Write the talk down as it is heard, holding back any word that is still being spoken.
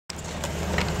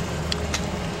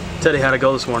Teddy, how'd it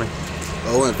go this morning?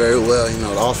 Oh, it went very well. You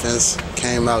know, the offense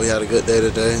came out. We had a good day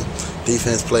today.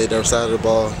 Defense played their side of the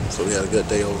ball, so we had a good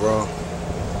day overall.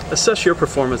 Assess your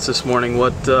performance this morning.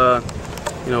 What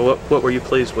were you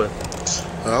pleased with?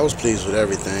 I was pleased with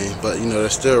everything, but you know,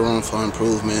 there's still room for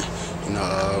improvement. You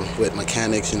know, with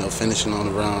mechanics, you know, finishing on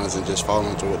the runs and just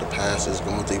following through with the passes,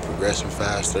 going through progression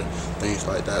faster, things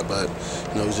like that. But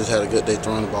you know, we just had a good day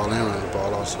throwing the ball and running the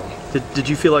ball also. Did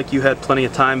you feel like you had plenty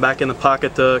of time back in the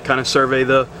pocket to kind of survey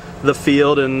the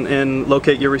field and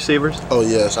locate your receivers? Oh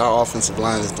yes, our offensive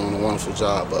line is doing a wonderful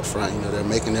job up front. You know, they're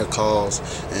making their calls,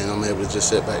 and I'm able to just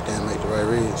sit back there and make the right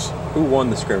reads. Who won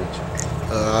the scrimmage?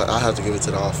 I have to give it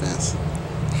to the offense.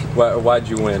 Why'd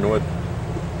you win? What?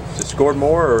 Just scored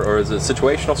more, or is it a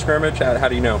situational scrimmage? How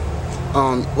do you know?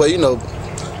 Well, you know,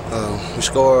 we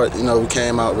scored. You know, we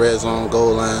came out red zone,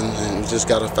 goal line, and we just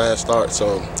got a fast start.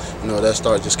 So, you know, that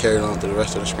start just carried on through the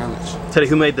rest of the scrimmage. Teddy,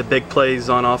 who made the big plays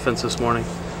on offense this morning?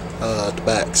 The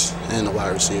backs and the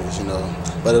wide receivers, you know.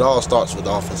 But it all starts with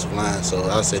the offensive line, so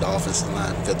I'd say the offensive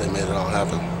line because they made it all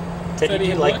happen. Teddy, do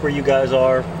you like where you guys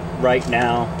are right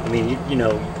now? I mean, you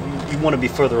know, you want to be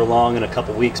further along in a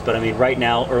couple weeks, but I mean, right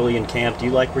now, early in camp, do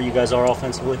you like where you guys are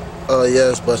offensively?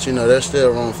 Yes, but you know, there's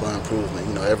still room for improvement.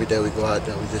 You know, every day we go out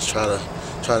there, we just try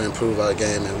to improve our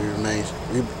game, and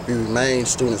we remain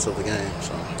students of the game.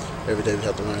 So every day we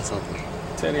have to learn something.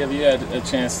 Teddy, have you had a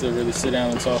chance to really sit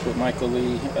down and talk with Michael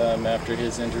Lee after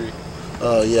his injury?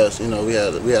 Yes, you know, we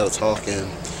had a talk, and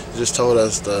he just told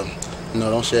us to, you know,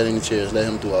 don't shed any tears, let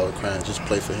him do all the crying, just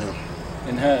play for him.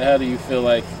 And how do you feel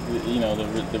like, you know,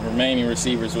 the remaining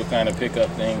receivers will kind of pick up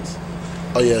things?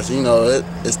 Oh yes, you know,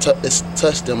 it's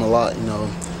touched them a lot, you know,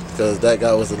 because that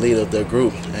guy was the leader of their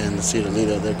group, and to see the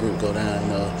leader of their group go down, you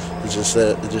know, it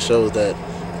just shows that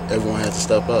everyone has to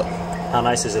step up. How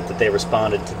nice is it that they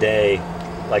responded today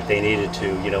like they needed to,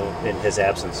 you know, in his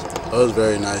absence? Oh, it was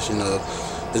very nice, you know.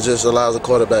 It just allows the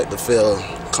quarterback to feel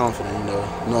confident, you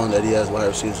know, knowing that he has wide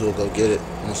receivers who will go get it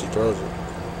once he throws it.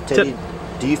 Teddy,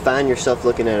 do you find yourself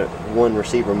looking at one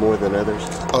receiver more than others?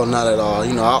 Oh, not at all.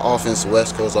 You know, our offense,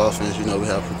 West Coast offense, you know, we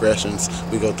have progressions.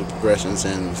 We go through progressions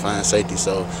and find safety.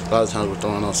 So a lot of times we're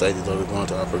throwing on safety, though we're going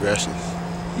through our progressions.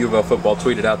 U of L football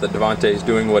tweeted out that Devontae is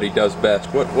doing what he does best.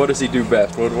 What does he do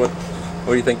best? What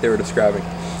do you think they were describing?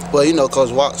 Well, you know,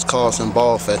 Coach Watts calls him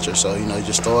ball fetcher, so, you know, you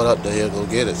just throw it up there, he'll go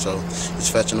get it. So he's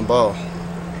fetching the ball.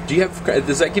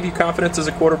 Does that give you confidence as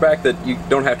a quarterback that you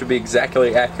don't have to be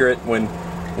exactly accurate when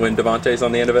Devontae's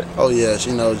on the end of it? Oh, yes.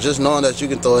 You know, just knowing that you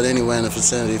can throw it anywhere in the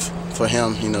vicinity for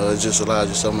him, you know, it just allows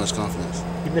you so much confidence.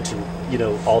 You mentioned, you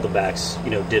know, all the backs, you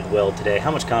know, did well today.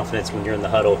 How much confidence when you're in the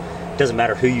huddle? It doesn't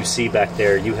matter who you see back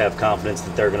there, you have confidence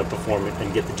that they're going to perform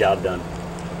and get the job done.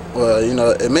 Well, you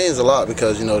know, it means a lot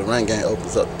because, you know, the run game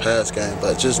opens up the pass game.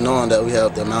 But just knowing that we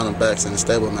have the amount of backs and the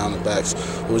stable amount of backs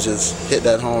who just hit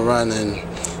that home run and,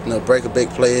 you know, break a big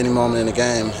play any moment in the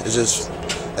game, it just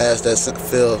adds that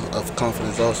feel of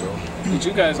confidence also. Did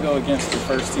you guys go against the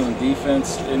first team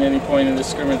defense at any point in the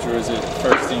scrimmage, or is it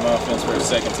first team offense versus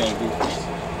second team defense?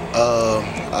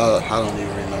 I don't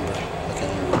even remember. I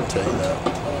can't even tell you that.